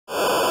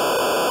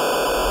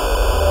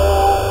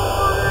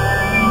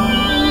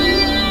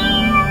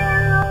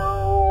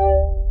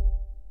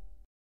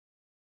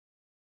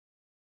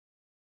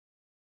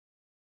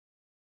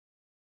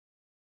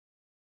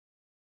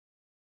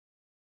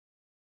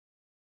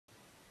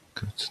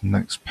Go to the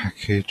next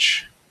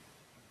package.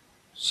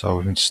 So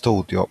we've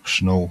installed the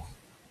optional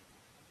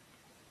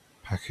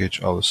package.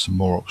 Oh, there's some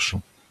more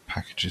optional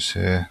packages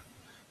here.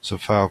 So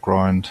fail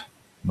grind,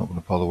 not going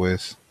to bother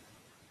with.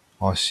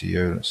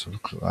 ICU, let's have a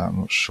look at that. I'm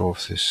not sure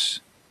if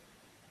this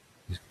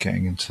is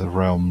getting into the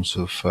realms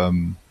of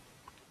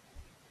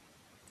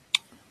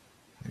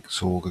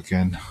Xorg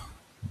again,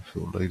 if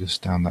it will lead us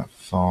down that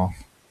far.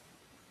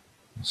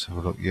 Let's have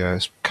a look. Yeah,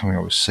 it's coming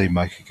up with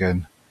CMake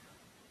again.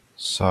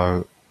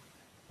 So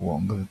what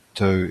I'm going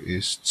to do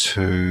is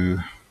to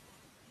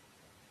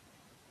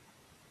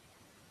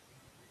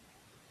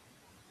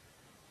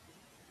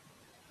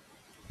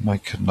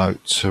make a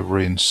note to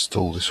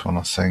reinstall this one,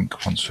 I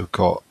think, once we've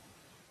got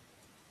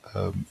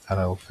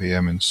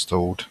LLVM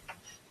installed.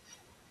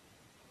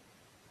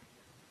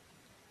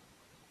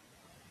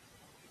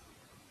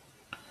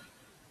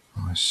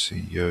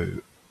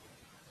 ICU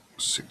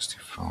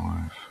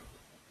 65.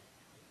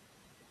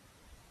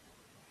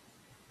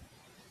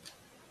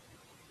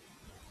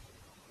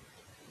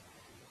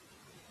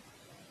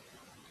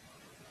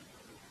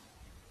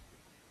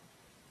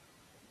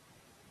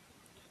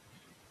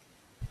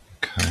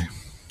 Okay.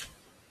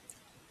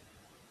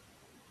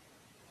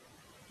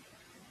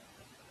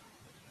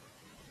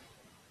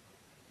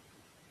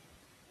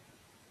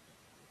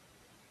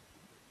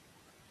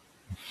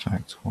 In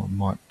fact, what I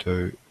might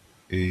do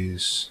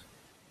is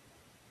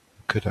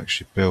I could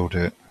actually build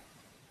it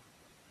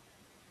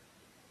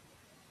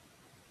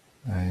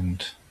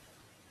and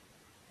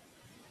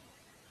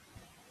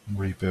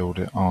rebuild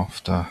it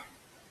after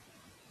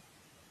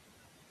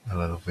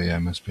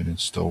LLVM has been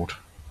installed.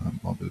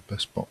 That might be the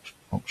best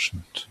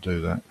option to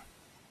do that.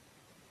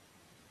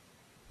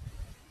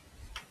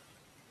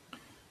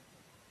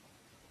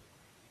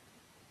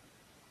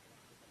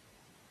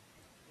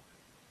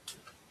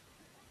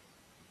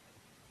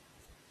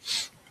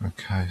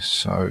 Okay,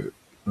 so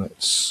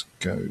let's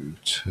go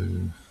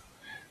to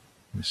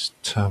this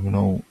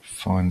terminal,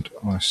 find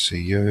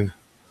ICU,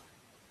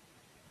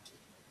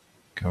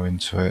 go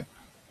into it,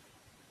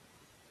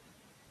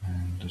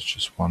 and there's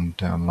just one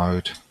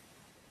download.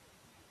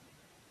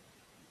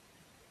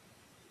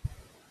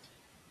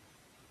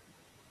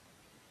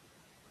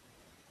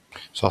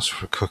 It's asking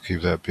for a cookie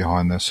there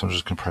behind there, so I'm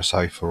just going to press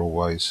A for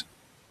always.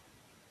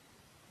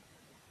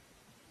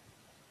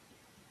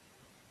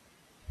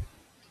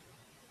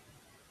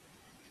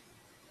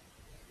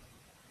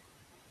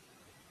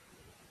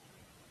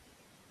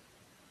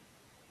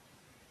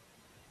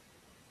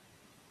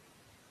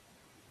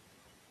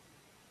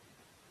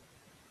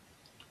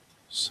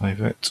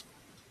 Save it.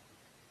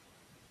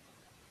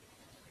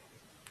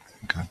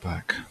 And go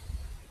back.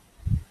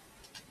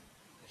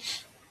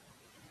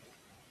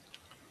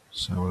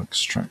 So we'll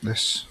extract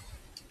this.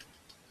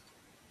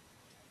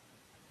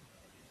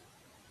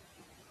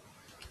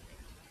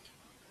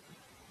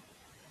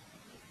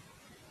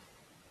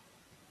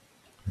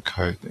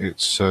 Okay,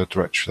 it's a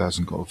directory that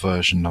hasn't got a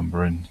version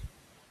number in.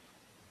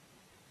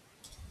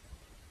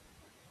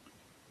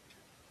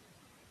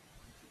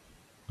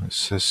 It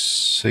says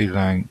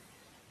CLang.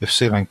 If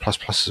CLang++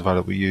 is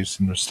available, used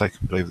in the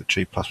mistaken belief that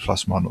G++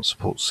 might not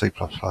support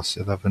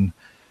C++11,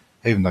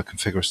 even though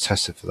configure is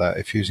tested for that.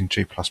 If using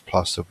G++,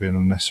 there'll be an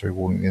unnecessary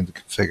warning at the end of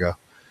configure.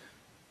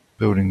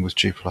 Building with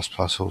G++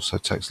 also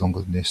takes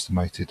longer than the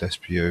estimated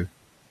SPU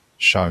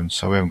shown,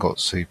 so we haven't got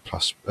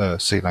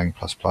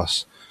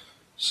CLang++,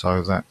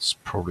 so that's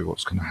probably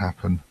what's going to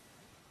happen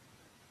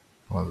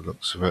by the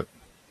looks of it.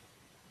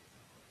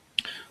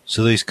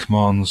 So these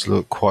commands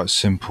look quite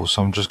simple,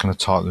 so I'm just going to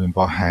type them in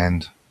by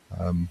hand.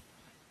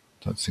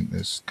 Don't think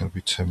there's going to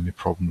be too many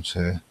problems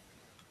here.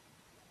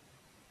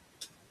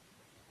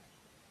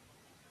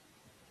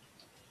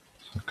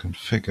 So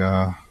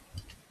configure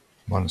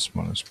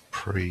 --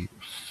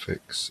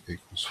 prefix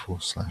equals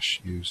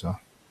 /user.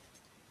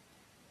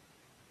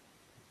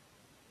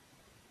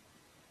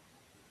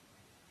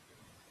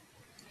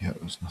 Yeah,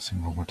 there's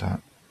nothing wrong with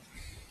that.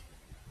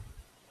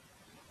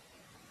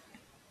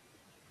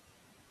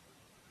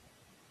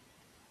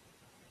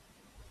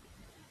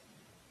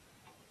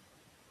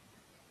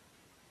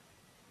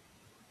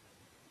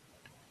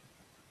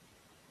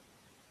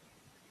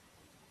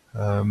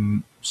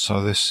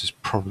 So this is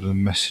probably the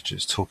message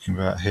it's talking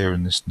about here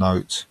in this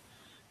note.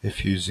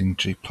 If using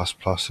G++,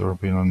 there will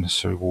be an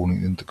unnecessary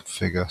warning in the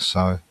configure.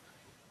 So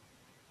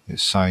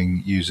it's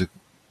saying use a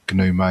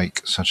GNU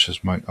make such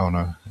as make. Oh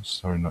no,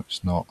 sorry, no,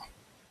 it's not.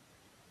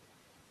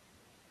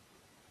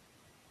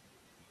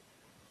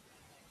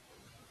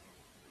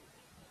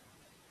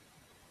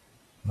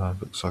 No,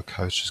 it looks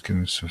okay. It's just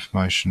giving me some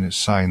information. It's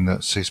saying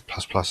that C++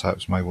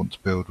 apps may want to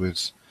build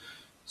with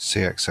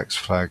CXX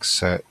flags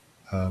set.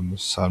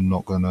 So I'm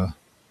not going to.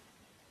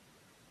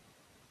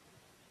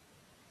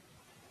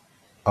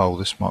 Oh,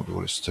 this might be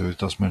what it's to do. It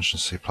does mention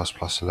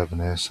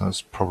C++11 here, so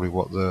that's probably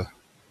what the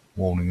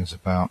warning is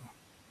about.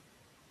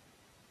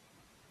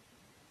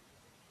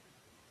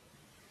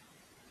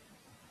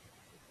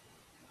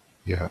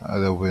 Yeah,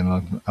 there'll be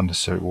an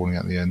unnecessary warning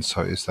at the end,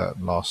 so it is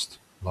that last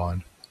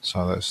line.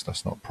 So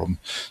that's not a problem.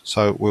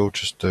 So we'll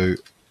just do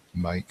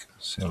make.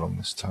 See how long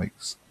this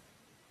takes.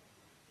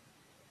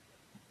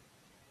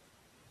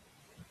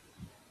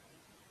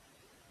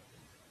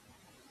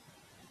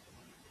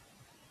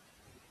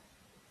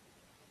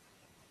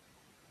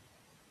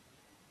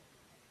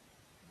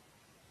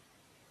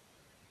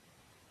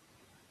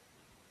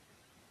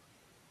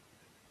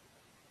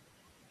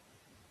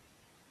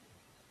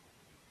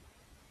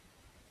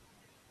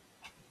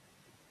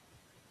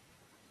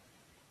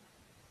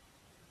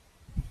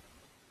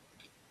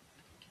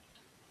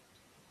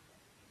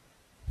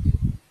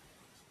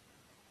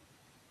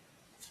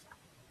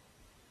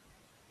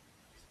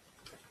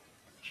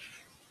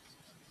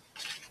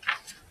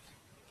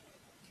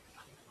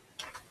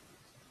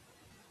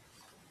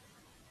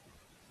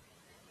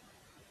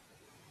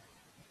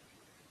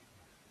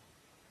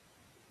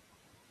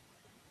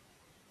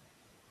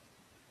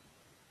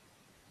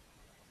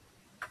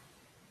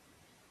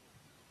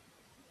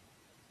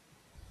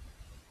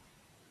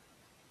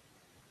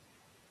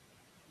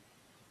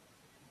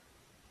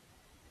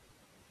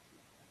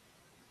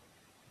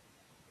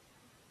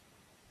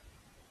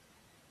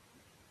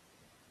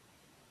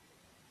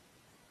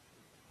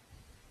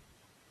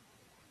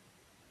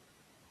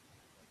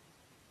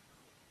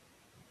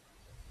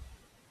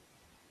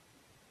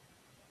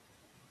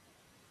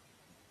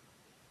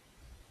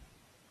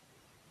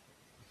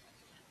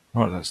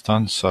 Right, that's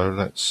done. So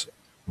let's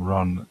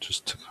run,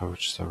 just took over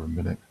just over a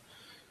minute.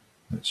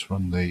 Let's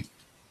run the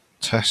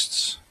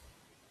tests.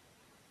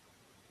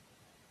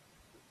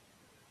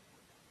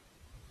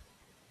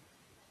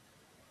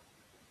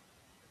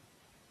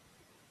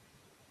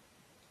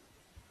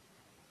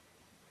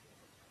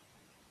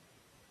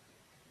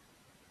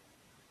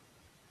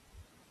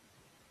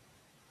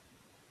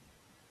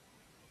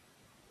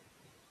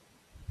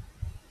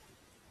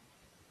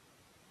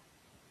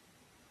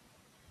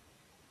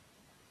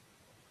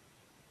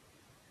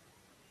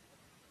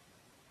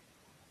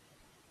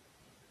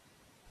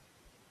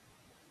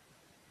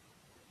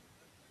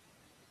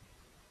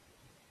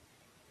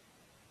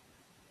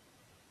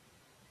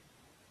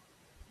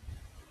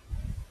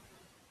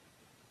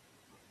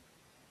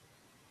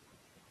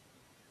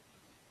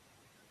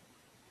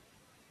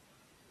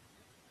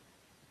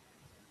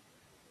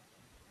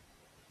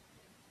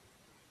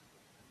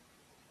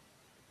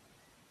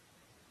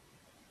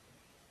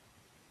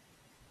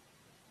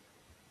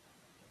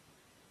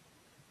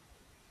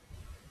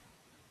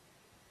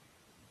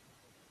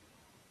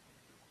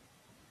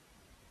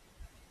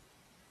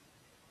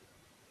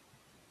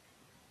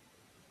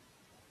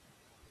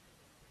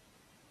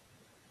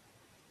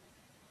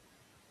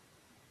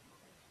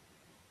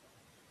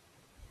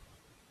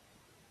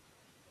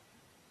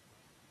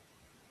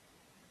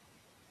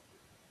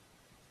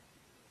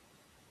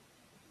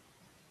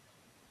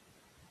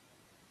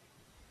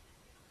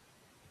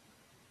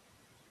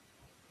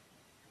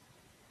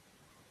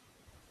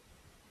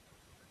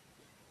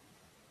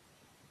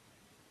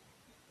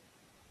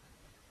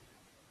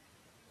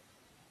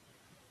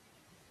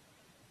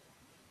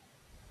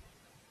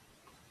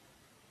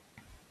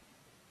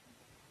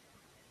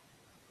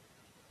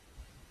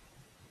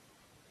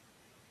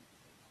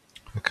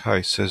 Okay,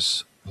 it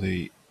says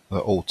that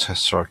all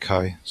tests are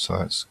okay, so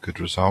that's a good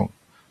result.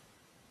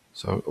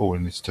 So all we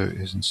need to do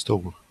is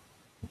install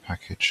the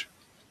package.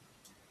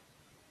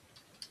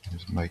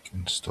 Is make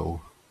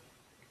install.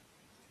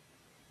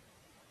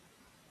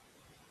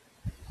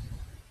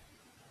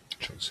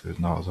 Check see there's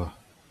no other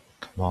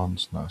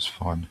commands. No, it's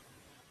fine.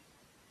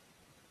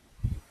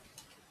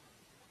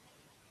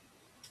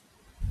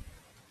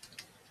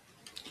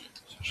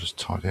 So just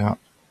tidy up,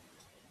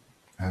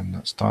 and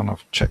that's done.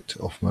 I've checked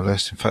it off my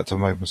list. In fact, I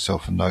made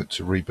myself a note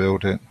to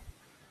rebuild it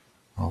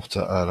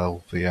after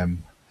LLVM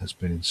has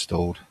been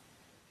installed.